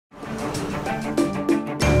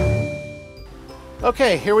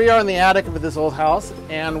Okay, here we are in the attic of this old house,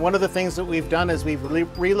 and one of the things that we've done is we've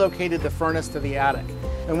relocated the furnace to the attic.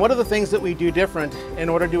 And one of the things that we do different in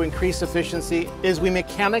order to increase efficiency is we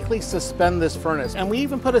mechanically suspend this furnace. And we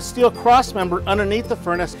even put a steel cross member underneath the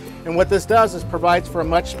furnace, and what this does is provides for a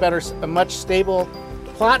much stable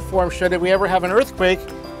platform should we ever have an earthquake.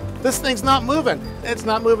 This thing's not moving. It's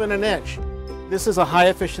not moving an inch. This is a high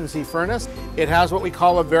efficiency furnace. It has what we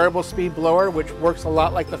call a variable speed blower, which works a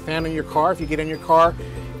lot like the fan in your car. If you get in your car,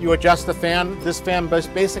 you adjust the fan. This fan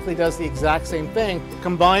basically does the exact same thing,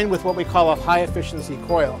 combined with what we call a high efficiency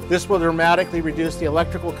coil. This will dramatically reduce the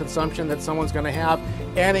electrical consumption that someone's going to have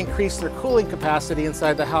and increase their cooling capacity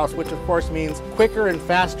inside the house, which of course means quicker and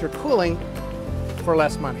faster cooling for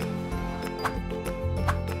less money.